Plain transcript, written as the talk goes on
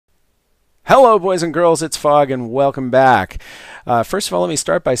Hello, boys and girls, it's Fog, and welcome back. First of all, let me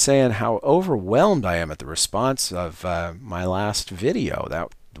start by saying how overwhelmed I am at the response of my last video.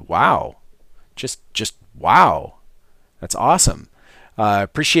 Wow, just wow, that's awesome.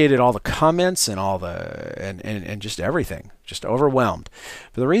 Appreciated all the comments and all the and just everything. Just overwhelmed.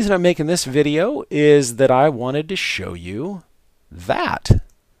 But the reason I'm making this video is that I wanted to show you that.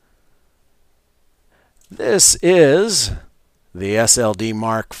 This is the SLD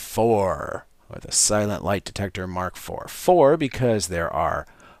Mark IV with a Silent Light Detector Mark IV. 4 because there are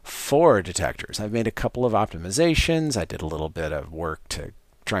 4 detectors. I've made a couple of optimizations. I did a little bit of work to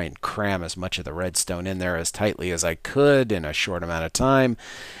try and cram as much of the redstone in there as tightly as I could in a short amount of time.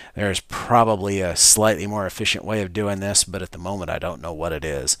 There's probably a slightly more efficient way of doing this, but at the moment I don't know what it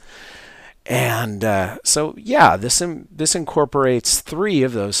is. And so yeah, this incorporates 3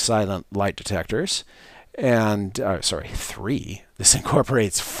 of those silent light detectors. And sorry, 3. This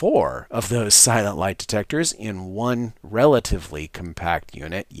incorporates 4 of those silent light detectors in one relatively compact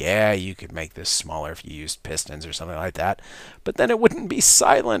unit. Yeah, you could make this smaller if you used pistons or something like that, but then it wouldn't be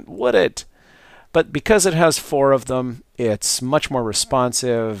silent, would it? But because it has 4 of them, it's much more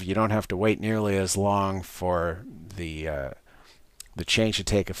responsive. You don't have to wait nearly as long for the change to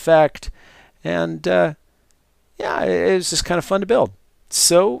take effect, and yeah, it was just kind of fun to build.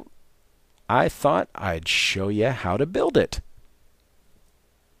 So I thought I'd show you how to build it.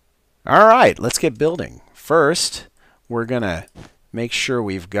 All right, let's get building. First, we're going to make sure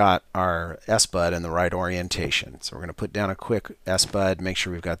we've got our S-bud in the right orientation. So we're going to put down a quick S-bud, make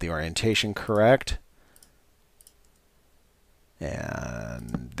sure we've got the orientation correct.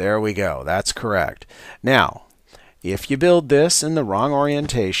 And there we go. That's correct. Now, if you build this in the wrong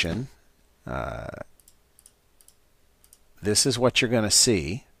orientation, this is what you're going to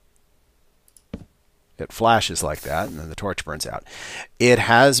see. It flashes like that, and then the torch burns out. It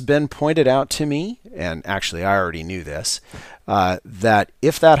has been pointed out to me, and actually I already knew this, that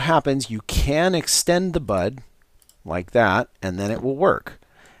if that happens, you can extend the bud like that, and then it will work.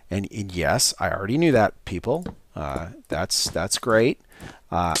 And yes, I already knew that, people. That's great.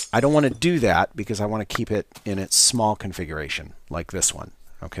 I don't want to do that because I want to keep it in its small configuration, like this one.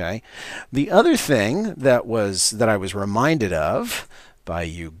 Okay. The other thing that I was reminded of by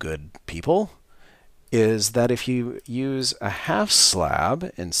you good people is that if you use a half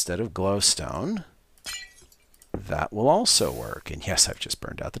slab instead of glowstone, that will also work. And yes, I've just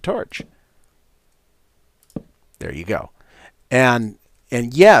burned out the torch. There you go. And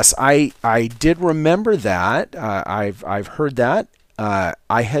yes, I did remember that. I've heard that. I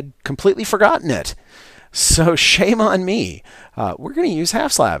had completely forgotten it. So shame on me. We're going to use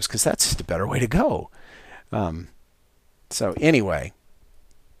half slabs because that's the better way to go. So anyway,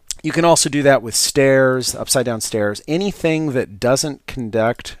 you can also do that with stairs, upside down stairs, anything that doesn't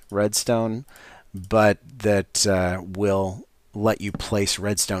conduct redstone, but that will let you place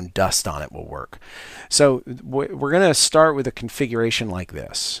redstone dust on it will work. So we're going to start with a configuration like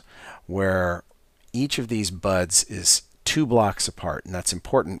this, where each of these buds is 2 blocks apart, and that's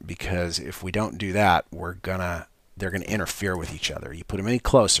important because if we don't do that, they're going to interfere with each other. You put them any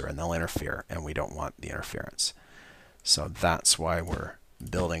closer and they'll interfere, and we don't want the interference. So that's why we're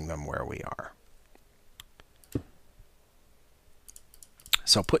building them where we are.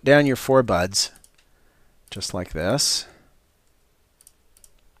 So put down your 4 buds, just like this.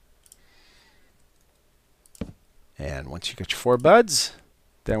 And once you've got your 4 buds,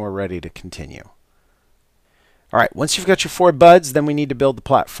 then we're ready to continue. All right, once you've got your 4 buds, then we need to build the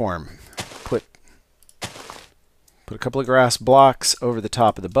platform. Put a couple of grass blocks over the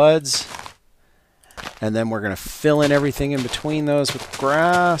top of the buds. And then we're going to fill in everything in between those with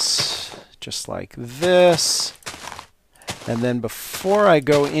grass, just like this. And then before I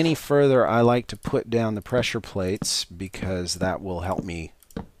go any further, I like to put down the pressure plates because that will help me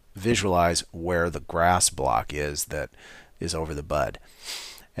visualize where the grass block is that is over the bud.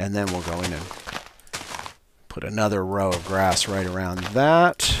 And then we'll go in and put another row of grass right around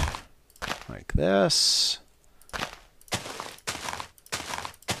that, like this.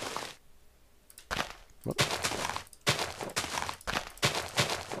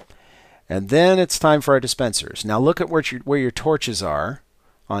 And then it's time for our dispensers. Now look at where your torches are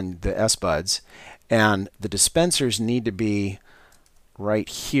on the S-buds, and the dispensers need to be right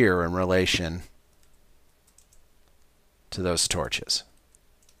here in relation to those torches.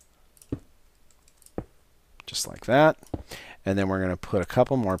 Just like that. And then we're going to put a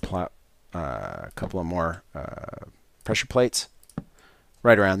couple more pressure plates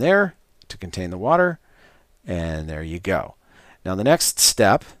right around there to contain the water. And there you go. Now the next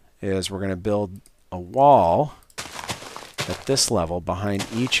step is we're going to build a wall at this level behind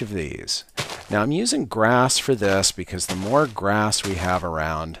each of these. Now I'm using grass for this because the more grass we have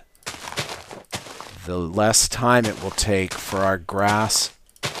around, the less time it will take for our grass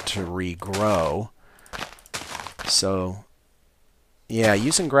to regrow. So yeah,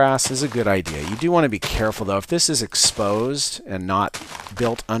 using grass is a good idea. You do want to be careful though. If this is exposed and not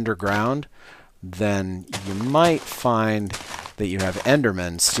built underground, then you might find that you have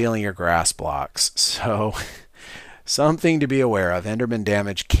Endermen stealing your grass blocks. So something to be aware of. Enderman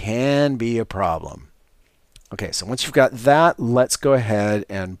damage can be a problem. Okay, so once you've got that, let's go ahead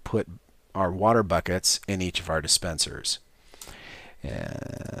and put our water buckets in each of our dispensers.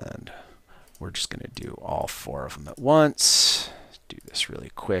 And we're just going to do all 4 of them at once. Do this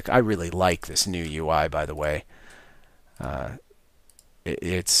really quick. I really like this new UI, by the way.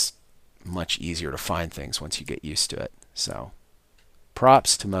 It's much easier to find things once you get used to it. So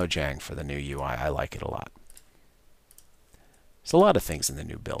props to Mojang for the new UI. I like it a lot. There's a lot of things in the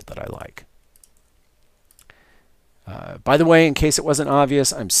new build that I like. By the way, in case it wasn't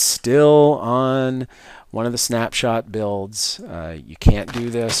obvious, I'm still on one of the snapshot builds. You can't do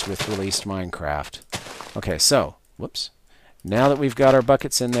this with released Minecraft. Okay, so, whoops. Now that we've got our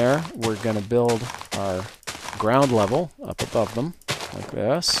buckets in there, we're going to build our ground level up above them, like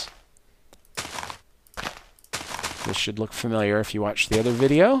this. This should look familiar if you watched the other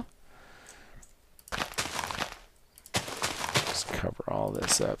video. Just cover all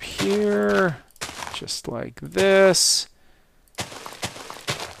this up here, just like this.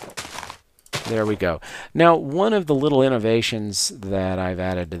 There we go. Now, one of the little innovations that I've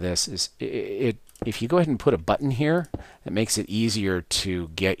added to this is if you go ahead and put a button here, it makes it easier to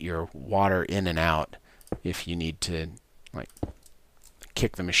get your water in and out if you need to, like,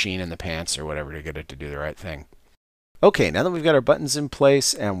 kick the machine in the pants or whatever to get it to do the right thing. Okay, now that we've got our buttons in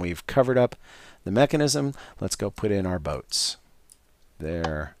place and we've covered up the mechanism, let's go put in our boats.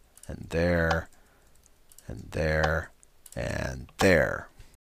 There, and there, and there, and there.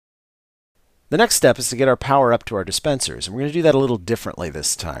 The next step is to get our power up to our dispensers, and we're going to do that a little differently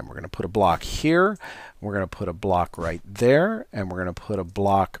this time. We're going to put a block here, we're going to put a block right there, and we're going to put a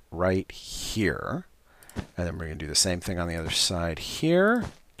block right here. And then we're going to do the same thing on the other side here,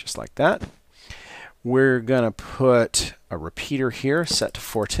 just like that. We're going to put a repeater here set to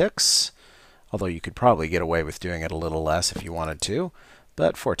 4 ticks, although you could probably get away with doing it a little less if you wanted to,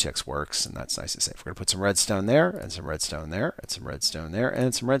 but 4 ticks works, and that's nice and safe. We're going to put some redstone there, and some redstone there, and some redstone there,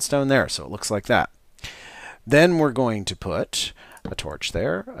 and some redstone there, so it looks like that. Then we're going to put a torch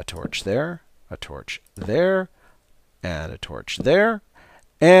there, a torch there, a torch there, and a torch there,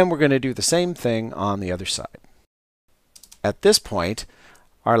 and we're going to do the same thing on the other side. At this point,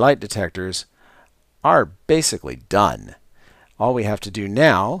 our light detectors are basically done. All we have to do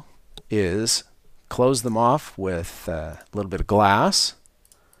now is close them off with a little bit of glass.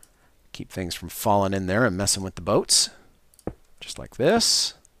 Keep things from falling in there and messing with the boats. Just like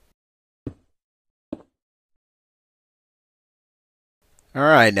this.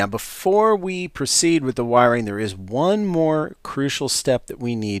 Alright, now before we proceed with the wiring, there is one more crucial step that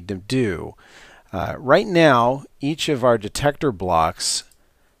we need to do. Right now, each of our detector blocks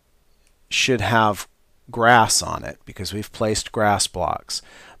should have grass on it because we've placed grass blocks.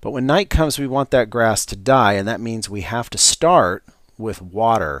 But when night comes, we want that grass to die, and that means we have to start with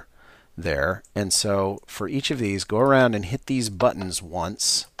water there. And so for each of these, go around and hit these buttons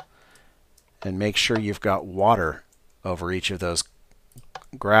once and make sure you've got water over each of those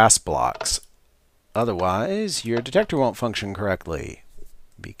grass blocks. Otherwise, your detector won't function correctly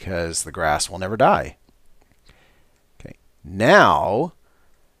because the grass will never die. Okay, now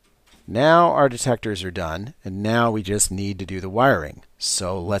our detectors are done, and now we just need to do the wiring.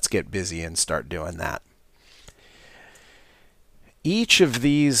 So let's get busy and start doing that. Each of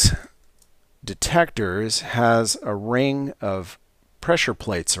these detectors has a ring of pressure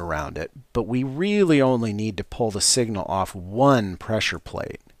plates around it, but we really only need to pull the signal off one pressure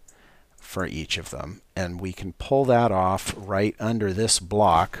plate for each of them, and we can pull that off right under this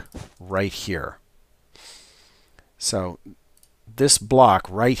block right here. So this block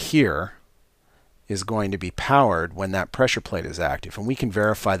right here is going to be powered when that pressure plate is active, and we can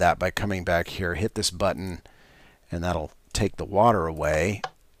verify that by coming back here, hit this button, and that'll take the water away,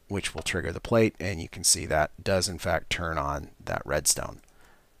 which will trigger the plate, and you can see that does in fact turn on that redstone.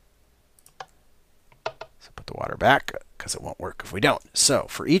 So put the water back because it won't work if we don't. So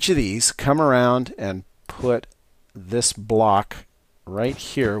for each of these, come around and put this block right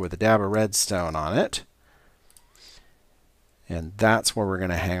here with a dab of redstone on it. And that's where we're going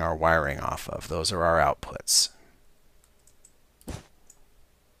to hang our wiring off of. Those are our outputs.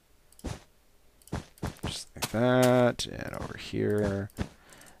 Just like that, and over here.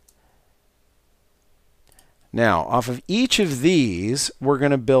 Now, off of each of these, we're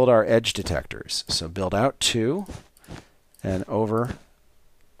going to build our edge detectors. So build out 2 and over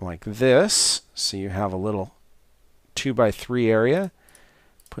like this. So you have a little 2x3 area.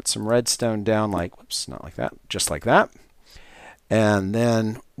 Put some redstone down like, whoops, not like that, just like that. And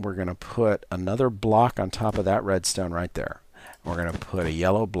then we're going to put another block on top of that redstone right there. We're going to put a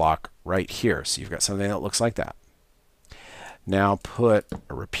yellow block right here. So you've got something that looks like that. Now put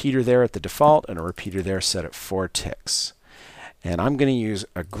a repeater there at the default and a repeater there set at 4 ticks. And I'm going to use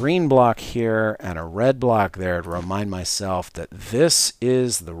a green block here and a red block there to remind myself that this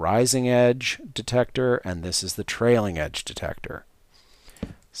is the rising edge detector and this is the trailing edge detector.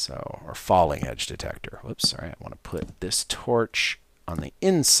 So, or falling edge detector. Whoops, sorry. I want to put this torch on the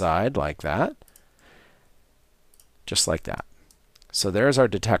inside like that. Just like that. So there's our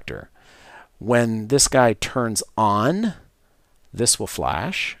detector. When this guy turns on, this will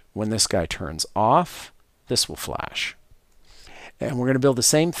flash. When this guy turns off, this will flash. And we're going to build the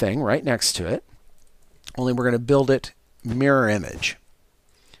same thing right next to it, only we're going to build it mirror image.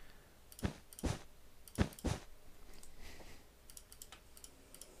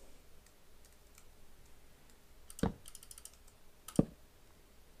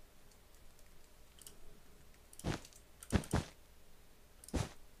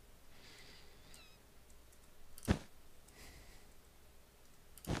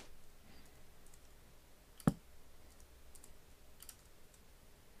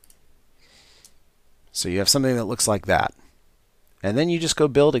 So you have something that looks like that. And then you just go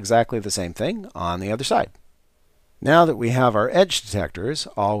build exactly the same thing on the other side. Now that we have our edge detectors,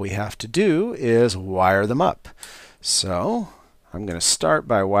 all we have to do is wire them up. So I'm going to start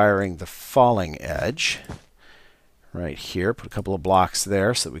by wiring the falling edge right here. Put a couple of blocks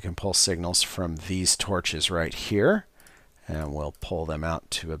there so that we can pull signals from these torches right here. And we'll pull them out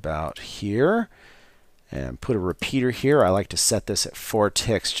to about here. And put a repeater here. I like to set this at 4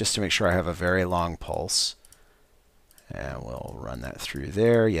 ticks just to make sure I have a very long pulse. And we'll run that through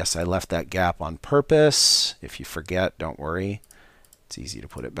there. Yes, I left that gap on purpose. If you forget, don't worry. It's easy to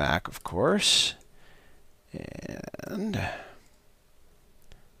put it back, of course.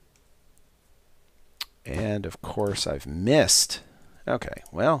 And of course, I've missed. Okay,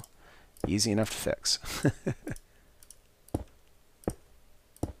 well, easy enough to fix.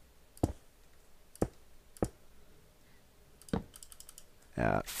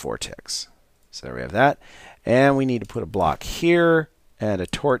 At 4 ticks. So there we have that. And we need to put a block here and a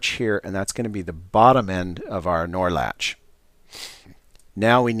torch here, and that's going to be the bottom end of our NOR latch.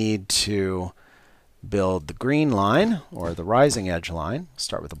 Now we need to build the green line, or the rising edge line.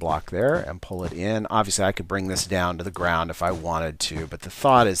 Start with a block there and pull it in. Obviously, I could bring this down to the ground if I wanted to, but the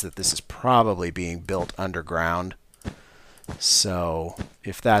thought is that this is probably being built underground. So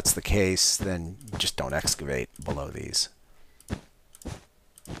if that's the case, then just don't excavate below these.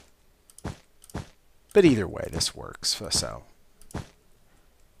 But either way, this works. So,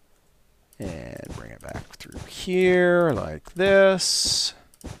 and bring it back through here like this.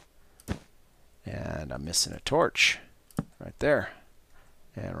 And I'm missing a torch right there.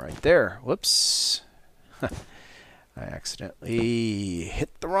 And right there. Whoops. I accidentally hit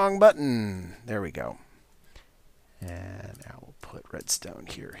the wrong button. There we go. And now we'll put redstone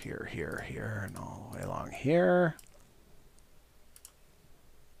here, here, here, here, and all the way along here.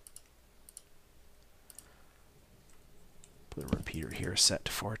 Put a repeater here set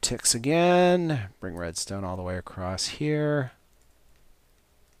to 4 ticks again. Bring redstone all the way across here.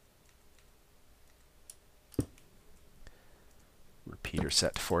 Repeater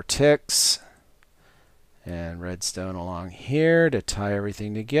set to 4 ticks. And redstone along here to tie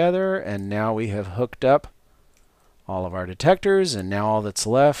everything together. And now we have hooked up all of our detectors. And now all that's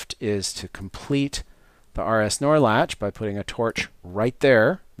left is to complete the RS NOR latch by putting a torch right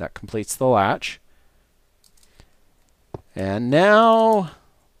there. That completes the latch. And now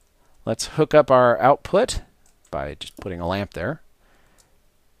let's hook up our output by just putting a lamp there.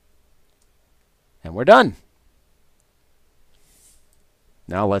 And we're done.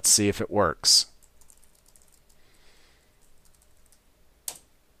 Now let's see if it works.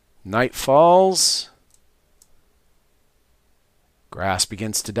 Night falls. Grass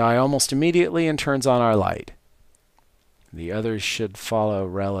begins to die almost immediately and turns on our light. The others should follow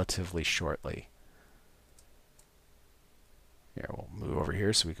relatively shortly. Here, we'll move over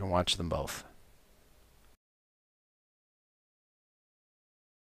here so we can watch them both.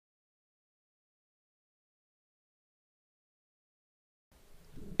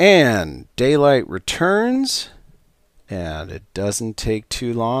 And daylight returns, and it doesn't take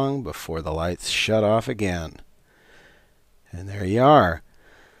too long before the lights shut off again. And there you are.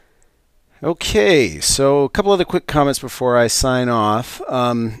 Okay, so a couple other quick comments before I sign off.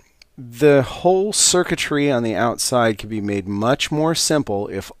 The whole circuitry on the outside can be made much more simple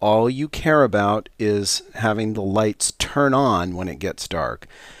if all you care about is having the lights turn on when it gets dark,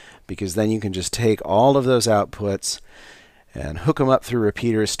 because then you can just take all of those outputs and hook them up through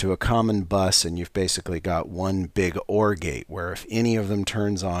repeaters to a common bus, and you've basically got one big OR gate where if any of them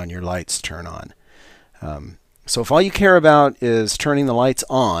turns on, your lights turn on. So if all you care about is turning the lights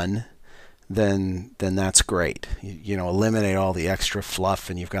on, then that's great. You know, eliminate all the extra fluff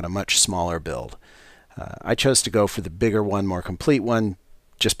and you've got a much smaller build. I chose to go for the bigger one, more complete one,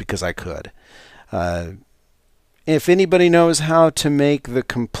 just because I could. If anybody knows how to make the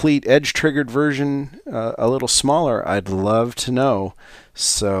complete edge-triggered version a little smaller, I'd love to know.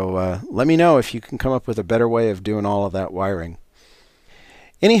 So let me know if you can come up with a better way of doing all of that wiring.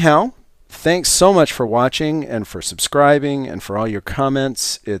 Anyhow, thanks so much for watching and for subscribing and for all your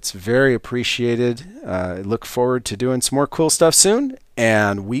comments. It's very appreciated. I look forward to doing some more cool stuff soon,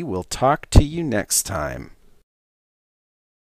 and we will talk to you next time.